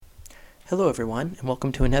Hello everyone, and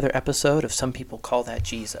welcome to another episode of Some People Call That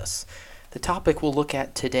Jesus. The topic we'll look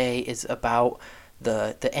at today is about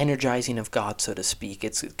the energizing of God, so to speak.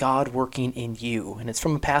 It's God working in you, and it's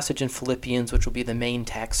from a passage in Philippians, which will be the main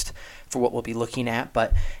text for what we'll be looking at,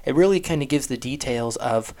 but it really kind of gives the details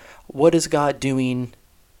of what is God doing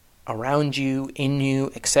around you, in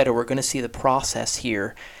you, etc. We're going to see the process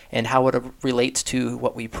here and how it relates to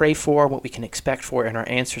what we pray for, what we can expect for, and our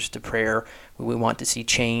answers to prayer. We want to see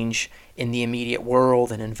change in the immediate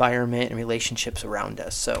world and environment and relationships around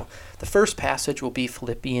us. So the first passage will be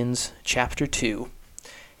Philippians chapter 2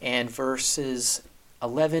 and verses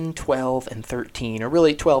 11, 12, and 13, or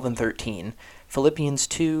really 12 and 13. Philippians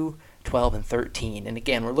 2, 12, and 13. And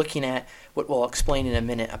again, we're looking at what we'll explain in a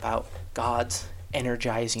minute about God's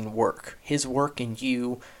energizing work, his work in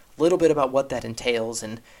you, a little bit about what that entails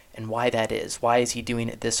and why that is. Why is he doing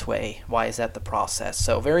it this way? Why is that the process?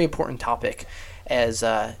 So very important topic, as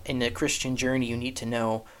in the Christian journey you need to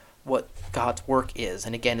know what God's work is.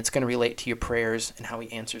 And again, it's going to relate to your prayers and how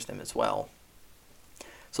he answers them as well.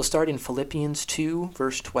 So start in Philippians 2,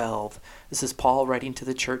 verse 12. This is Paul writing to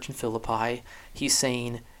the church in Philippi. He's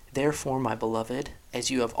saying, "Therefore, my beloved,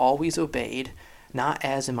 as you have always obeyed, not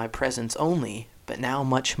as in my presence only, but now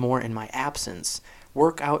much more in my absence,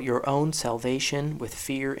 work out your own salvation with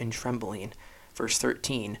fear and trembling." Verse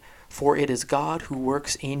 13, "For it is God who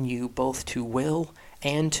works in you both to will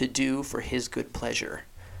and to do for his good pleasure."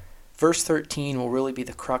 Verse 13 will really be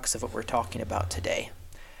the crux of what we're talking about today.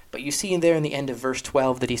 But you see in there in the end of verse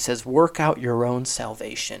 12 that he says, work out your own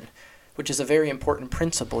salvation, which is a very important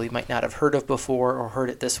principle you might not have heard of before or heard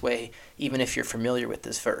it this way, even if you're familiar with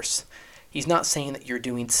this verse. He's not saying that you're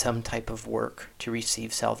doing some type of work to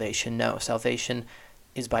receive salvation. No, salvation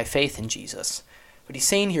is by faith in Jesus. But he's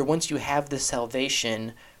saying here, once you have this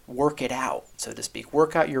salvation, work it out, so to speak.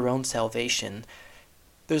 Work out your own salvation.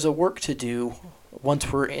 There's a work to do once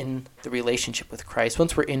we're in the relationship with Christ.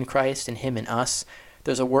 Once we're in Christ and him and us,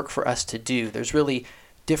 there's a work for us to do. There's really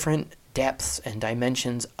different depths and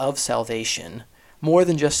dimensions of salvation, more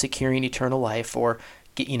than just securing eternal life or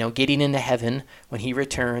getting into heaven when he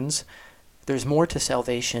returns. There's more to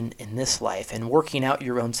salvation in this life, and working out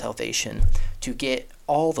your own salvation to get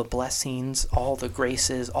all the blessings, all the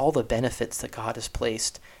graces, all the benefits that God has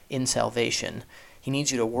placed in salvation. He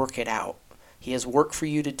needs you to work it out. He has work for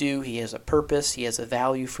you to do. He has a purpose. He has a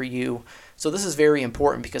value for you. So this is very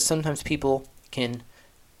important because sometimes people can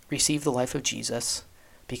receive the life of Jesus,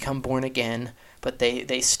 become born again, but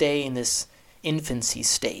they stay in this infancy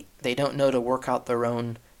state. They don't know to work out their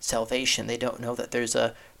own salvation. They don't know that there's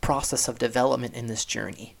a process of development in this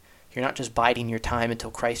journey. You're not just biding your time until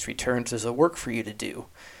Christ returns. There's a work for you to do.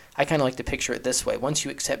 I kind of like to picture it this way. Once you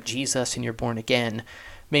accept Jesus and you're born again,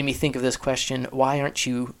 made me think of this question: why aren't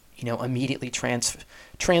you, immediately translated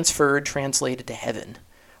to heaven?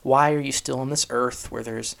 Why are you still on this earth where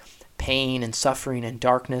there's pain and suffering and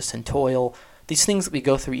darkness and toil? These things that we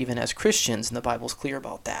go through even as Christians, and the Bible's clear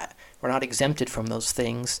about that. We're not exempted from those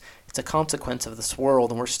things. It's a consequence of this world,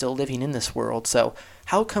 and we're still living in this world. So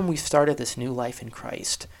how come we've started this new life in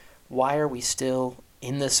Christ? Why are we still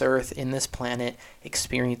in this earth, in this planet,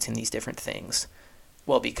 experiencing these different things?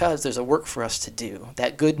 Well, because there's a work for us to do.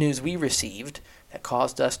 That good news we received that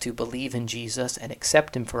caused us to believe in Jesus and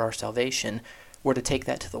accept him for our salvation, we're to take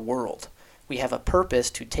that to the world. We have a purpose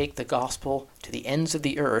to take the gospel to the ends of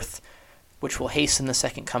the earth, which will hasten the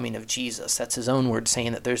second coming of Jesus. That's his own word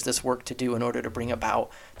saying that there's this work to do in order to bring about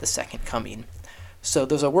the second coming. So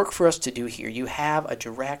there's a work for us to do here. You have a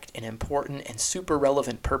direct and important and super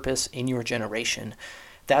relevant purpose in your generation.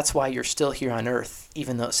 That's why you're still here on earth,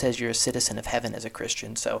 even though it says you're a citizen of heaven as a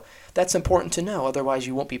Christian. So that's important to know. Otherwise,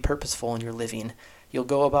 you won't be purposeful in your living. You'll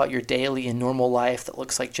go about your daily and normal life that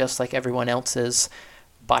looks like just like everyone else's,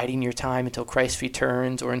 biding your time until Christ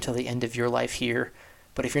returns or until the end of your life here.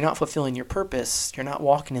 But if you're not fulfilling your purpose, you're not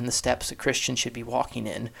walking in the steps a Christian should be walking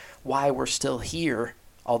in, why we're still here,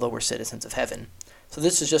 although we're citizens of heaven. So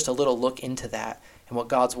this is just a little look into that and what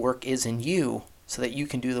God's work is in you so that you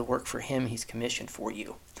can do the work for him he's commissioned for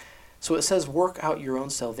you. So it says, work out your own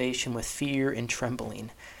salvation with fear and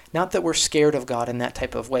trembling. Not that we're scared of God in that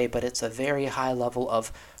type of way, but it's a very high level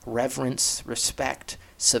of reverence, respect,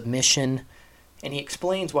 submission. And he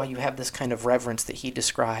explains why you have this kind of reverence that he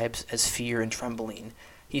describes as fear and trembling.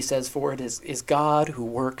 He says, for it is God who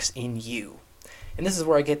works in you. And this is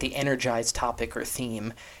where I get the energized topic or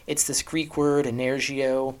theme. It's this Greek word,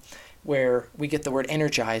 energio, where we get the word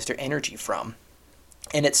energized or energy from.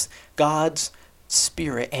 And it's God's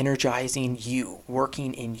Spirit energizing you,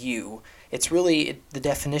 working in you. It's really, the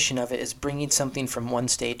definition of it is bringing something from one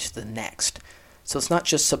stage to the next. So it's not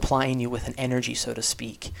just supplying you with an energy, so to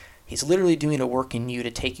speak. He's literally doing a work in you to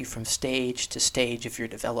take you from stage to stage of your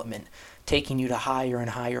development, taking you to higher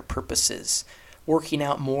and higher purposes, working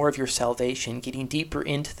out more of your salvation, getting deeper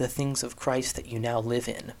into the things of Christ that you now live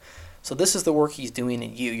in. So this is the work he's doing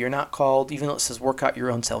in you. You're not called, even though it says work out your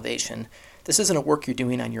own salvation, this isn't a work you're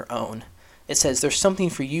doing on your own. It says there's something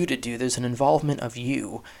for you to do. There's an involvement of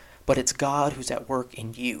you, but it's God who's at work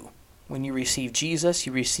in you. When you receive Jesus,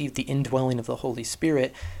 you receive the indwelling of the Holy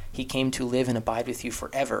Spirit. He came to live and abide with you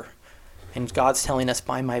forever. And God's telling us,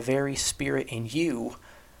 by my very Spirit in you,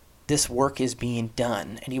 this work is being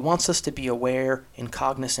done. And he wants us to be aware and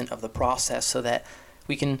cognizant of the process so that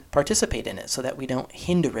we can participate in it, so that we don't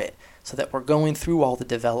hinder it, so that we're going through all the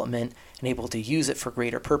development and able to use it for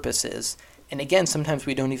greater purposes. And again, sometimes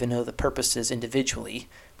we don't even know the purposes individually.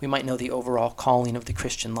 We might know the overall calling of the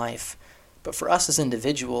Christian life. But for us as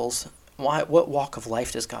individuals, what walk of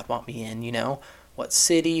life does God want me in, What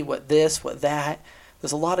city, what this, what that?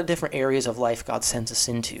 There's a lot of different areas of life God sends us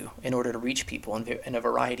into in order to reach people in a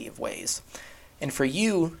variety of ways. And for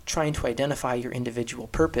you, trying to identify your individual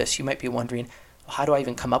purpose, you might be wondering, well, how do I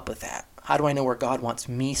even come up with that? How do I know where God wants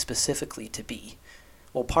me specifically to be?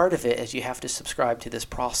 Well, part of it is you have to subscribe to this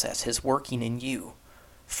process, his working in you.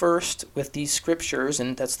 First, with these scriptures,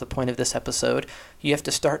 and that's the point of this episode, you have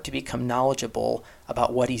to start to become knowledgeable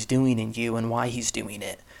about what he's doing in you and why he's doing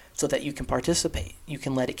it, so that you can participate. You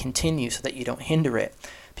can let it continue so that you don't hinder it,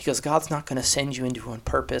 because God's not going to send you into a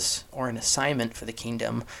purpose or an assignment for the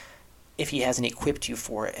kingdom if he hasn't equipped you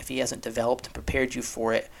for it, if he hasn't developed and prepared you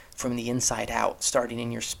for it from the inside out, starting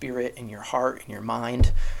in your spirit, in your heart, in your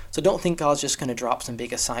mind. So don't think God's just going to drop some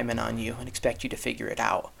big assignment on you and expect you to figure it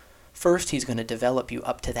out. First, he's going to develop you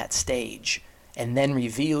up to that stage and then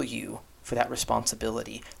reveal you for that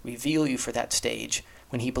responsibility, reveal you for that stage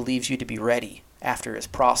when he believes you to be ready after his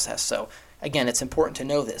process. So again, it's important to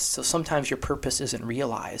know this. So sometimes your purpose isn't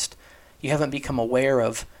realized. You haven't become aware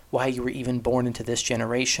of why you were even born into this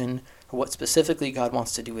generation or what specifically God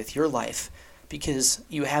wants to do with your life, because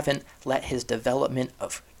you haven't let his development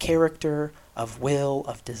of character, of will,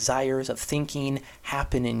 of desires, of thinking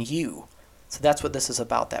happen in you. So that's what this is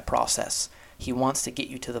about, that process. He wants to get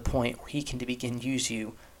you to the point where he can begin to use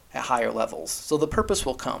you at higher levels. So the purpose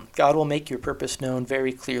will come. God will make your purpose known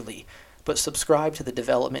very clearly. But subscribe to the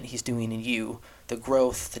development he's doing in you, the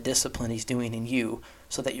growth, the discipline he's doing in you,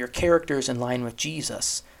 so that your character is in line with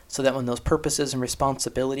Jesus, so that when those purposes and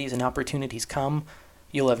responsibilities and opportunities come,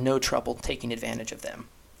 you'll have no trouble taking advantage of them.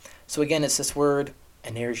 So again, it's this word,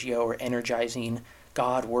 energio, or energizing,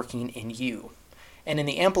 God working in you. And in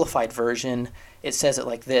the Amplified Version, it says it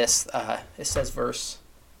like this. It says verse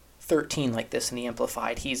 13 like this in the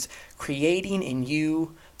Amplified. He's creating in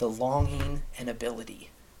you the longing and ability.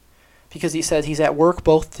 Because he says he's at work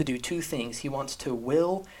both to do two things. He wants to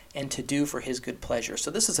will and to do for his good pleasure.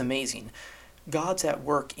 So this is amazing. God's at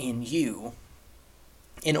work in you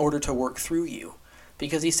in order to work through you.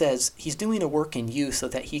 Because he says he's doing a work in you so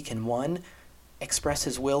that he can, 1, express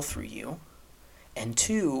his will through you, and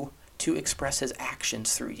 2, to express his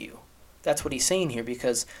actions through you. That's what he's saying here,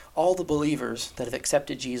 because all the believers that have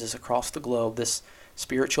accepted Jesus across the globe, this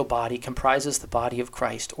spiritual body comprises the body of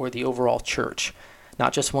Christ, or the overall church.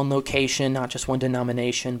 Not just one location, not just one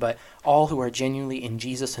denomination, but all who are genuinely in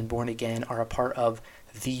Jesus and born again are a part of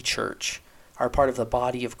the church, are a part of the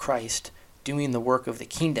body of Christ, doing the work of the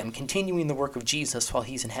kingdom, continuing the work of Jesus while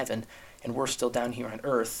he's in heaven, and we're still down here on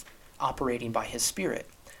earth, operating by his Spirit.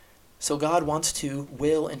 So God wants to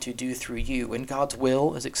will and to do through you, and God's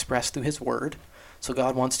will is expressed through his word. So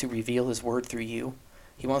God wants to reveal his word through you.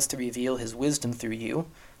 He wants to reveal his wisdom through you.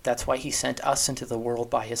 That's why he sent us into the world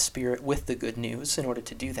by his Spirit with the good news in order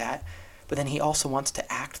to do that. But then he also wants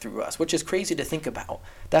to act through us, which is crazy to think about.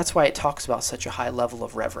 That's why it talks about such a high level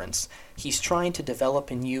of reverence. He's trying to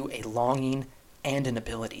develop in you a longing and an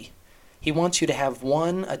ability. He wants you to have,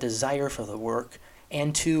 1, a desire for the work,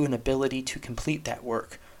 and 2, an ability to complete that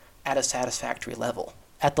work at a satisfactory level,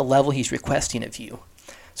 at the level he's requesting of you.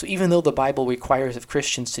 So even though the Bible requires of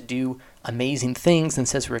Christians to do amazing things and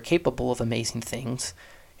says we're capable of amazing things,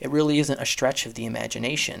 it really isn't a stretch of the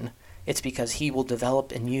imagination. It's because he will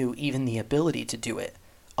develop in you even the ability to do it,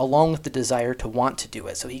 along with the desire to want to do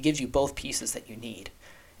it. So he gives you both pieces that you need.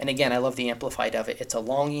 And again, I love the Amplified of it. It's a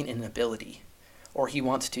longing and an ability. Or he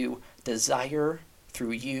wants to desire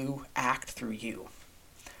through you, act through you.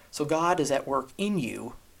 So God is at work in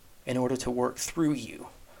you in order to work through you.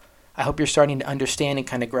 I hope you're starting to understand and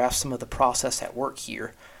kind of grasp some of the process at work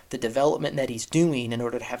here, the development that he's doing in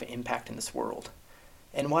order to have an impact in this world.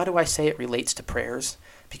 And why do I say it relates to prayers?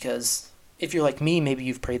 Because if you're like me, maybe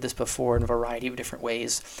you've prayed this before in a variety of different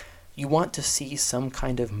ways. You want to see some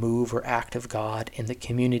kind of move or act of God in the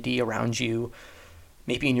community around you,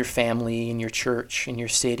 maybe in your family, in your church, in your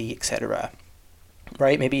city, etc.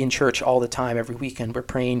 Right? Maybe in church all the time, every weekend, we're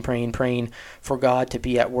praying for God to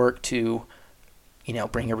be at work to,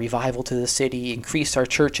 bring a revival to the city, increase our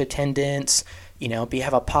church attendance,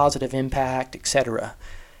 have a positive impact, etc.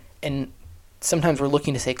 And sometimes we're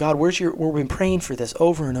looking to say, God, we've been praying for this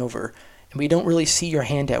over and over, and we don't really see your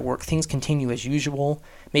hand at work. Things continue as usual.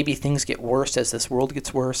 Maybe things get worse as this world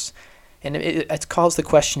gets worse. And it's caused the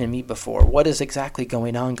question in me before, what is exactly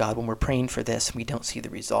going on, God, when we're praying for this and we don't see the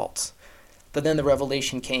results? But then the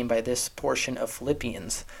revelation came by this portion of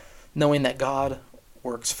Philippians, knowing that God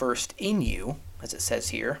works first in you, as it says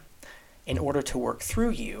here, in order to work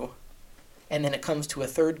through you. And then it comes to a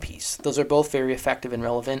third piece. Those are both very effective and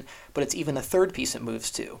relevant, but it's even a third piece it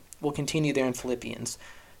moves to. We'll continue there in Philippians.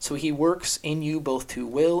 So he works in you both to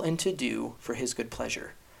will and to do for his good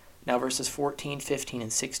pleasure. Now verses 14, 15,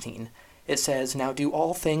 and 16, it says, Now do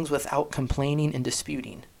all things without complaining and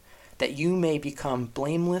disputing, that you may become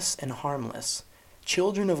blameless and harmless,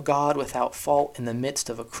 children of God without fault in the midst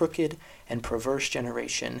of a crooked and perverse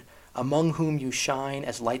generation, among whom you shine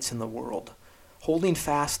as lights in the world, holding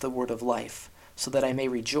fast the word of life, so that I may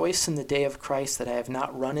rejoice in the day of Christ that I have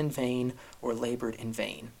not run in vain or labored in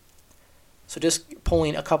vain. So just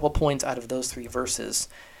pulling a couple points out of those 3 verses,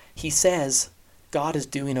 he says God is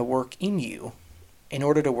doing a work in you in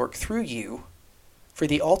order to work through you for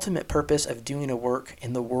the ultimate purpose of doing a work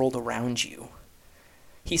in the world around you.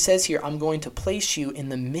 He says here, I'm going to place you in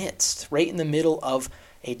the midst, right in the middle of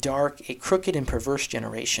a crooked and perverse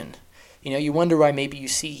generation. You wonder why maybe you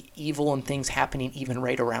see evil and things happening even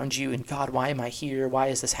right around you, and God, why am I here? Why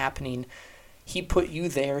is this happening? He put you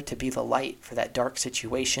there to be the light for that dark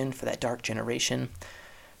situation, for that dark generation.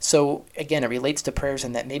 So again, it relates to prayers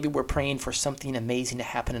in that maybe we're praying for something amazing to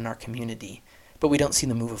happen in our community, but we don't see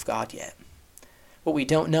the move of God yet. What we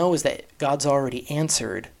don't know is that God's already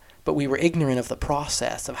answered, but we were ignorant of the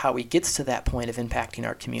process of how he gets to that point of impacting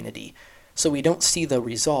our community. So we don't see the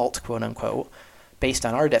result, quote unquote, based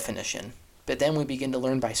on our definition. But then we begin to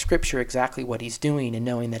learn by Scripture exactly what he's doing, and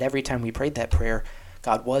knowing that every time we prayed that prayer,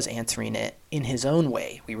 God was answering it in his own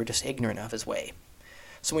way. We were just ignorant of his way.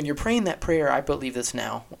 So when you're praying that prayer, I believe this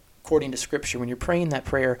now, according to Scripture, when you're praying that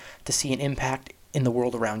prayer to see an impact in the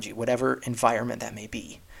world around you, whatever environment that may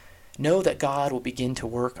be, know that God will begin to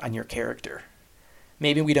work on your character.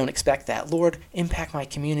 Maybe we don't expect that. Lord, impact my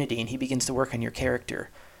community, and he begins to work on your character,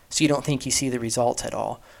 so you don't think you see the results at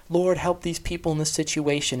all. Lord, help these people in this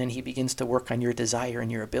situation, and he begins to work on your desire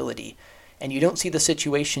and your ability. And you don't see the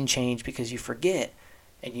situation change because you forget,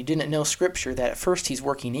 and you didn't know Scripture, that at first he's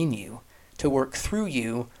working in you to work through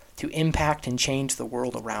you to impact and change the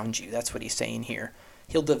world around you. That's what he's saying here.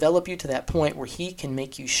 He'll develop you to that point where he can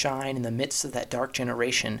make you shine in the midst of that dark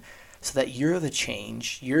generation, so that you're the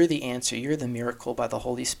change, you're the answer, you're the miracle by the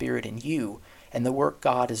Holy Spirit in you, and the work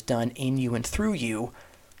God has done in you and through you,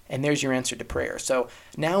 and there's your answer to prayer. So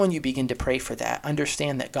now when you begin to pray for that,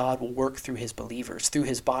 understand that God will work through his believers, through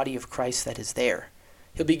his body of Christ that is there.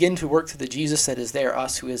 He'll begin to work through the Jesus that is there,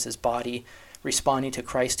 us who is his body, responding to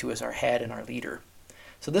Christ who is our head and our leader.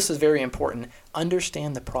 So this is very important.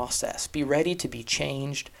 Understand the process. Be ready to be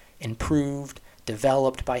changed, improved,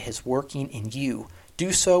 developed by his working in you.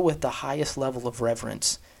 Do so with the highest level of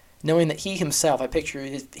reverence, knowing that he himself, I picture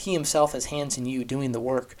he himself has hands in you doing the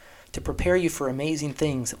work to prepare you for amazing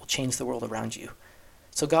things that will change the world around you.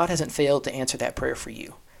 So God hasn't failed to answer that prayer for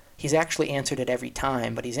you. He's actually answered it every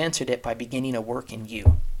time, but he's answered it by beginning a work in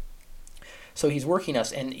you. So he's working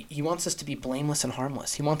us, and he wants us to be blameless and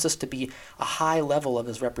harmless. He wants us to be a high level of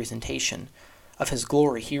his representation, of his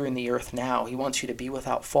glory here in the earth now. He wants you to be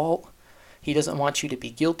without fault. He doesn't want you to be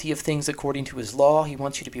guilty of things according to his law. He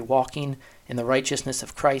wants you to be walking in the righteousness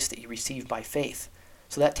of Christ that you received by faith.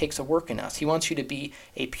 So that takes a work in us. He wants you to be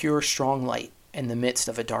a pure, strong light in the midst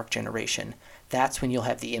of a dark generation. That's when you'll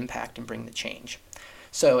have the impact and bring the change.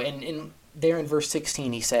 So there in verse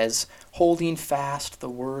 16 he says, holding fast the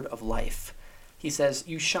word of life. He says,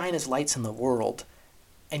 you shine as lights in the world.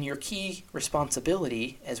 And your key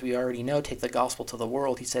responsibility, as we already know, take the gospel to the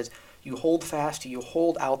world. He says, you hold fast, you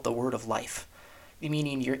hold out the word of life.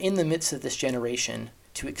 Meaning you're in the midst of this generation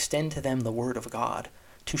to extend to them the word of God,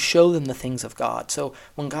 to show them the things of God. So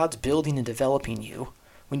when God's building and developing you,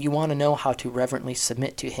 when you want to know how to reverently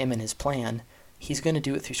submit to him and his plan, he's going to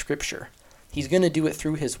do it through Scripture. He's going to do it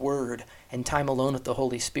through his word and time alone with the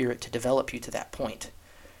Holy Spirit to develop you to that point.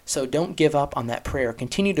 So don't give up on that prayer.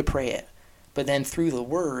 Continue to pray it. But then through the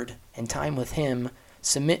word and time with him,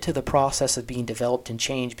 Submit to the process of being developed and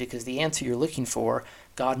changed, because the answer you're looking for,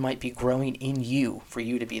 God might be growing in you for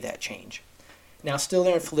you to be that change. Now, still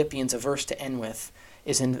there in Philippians, a verse to end with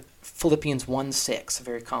is in Philippians 1:6,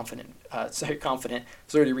 very confident, I was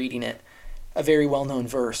already reading it, a very well-known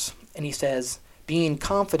verse. And he says, being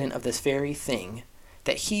confident of this very thing,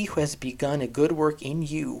 that he who has begun a good work in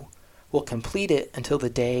you will complete it until the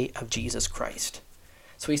day of Jesus Christ.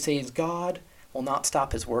 So he says God will not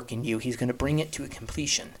stop his work in you. He's going to bring it to a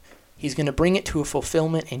completion. He's going to bring it to a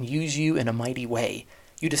fulfillment and use you in a mighty way.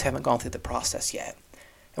 You just haven't gone through the process yet.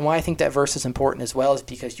 And why I think that verse is important as well is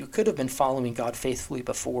because you could have been following God faithfully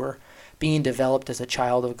before, being developed as a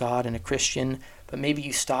child of God and a Christian, but maybe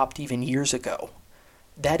you stopped even years ago.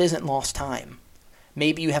 That isn't lost time.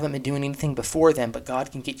 Maybe you haven't been doing anything before then, but God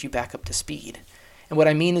can get you back up to speed. And what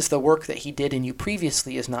I mean is the work that he did in you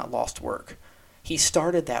previously is not lost work. He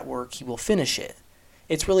started that work. He will finish it.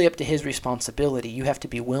 It's really up to his responsibility. You have to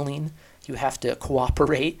be willing. You have to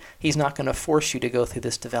cooperate. He's not going to force you to go through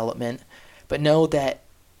this development. But know that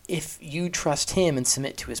if you trust him and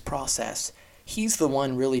submit to his process, he's the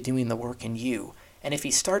one really doing the work in you. And if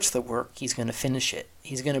he starts the work, he's going to finish it.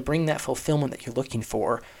 He's going to bring that fulfillment that you're looking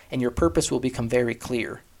for, and your purpose will become very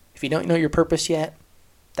clear. If you don't know your purpose yet,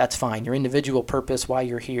 that's fine. Your individual purpose, why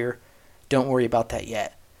you're here, don't worry about that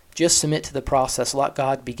yet. Just submit to the process. Let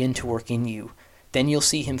God begin to work in you. Then you'll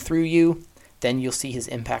see him through you. Then you'll see his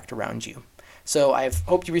impact around you. So I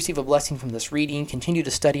hope you receive a blessing from this reading. Continue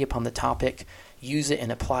to study upon the topic. Use it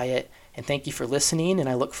and apply it. And thank you for listening, and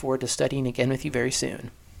I look forward to studying again with you very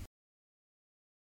soon.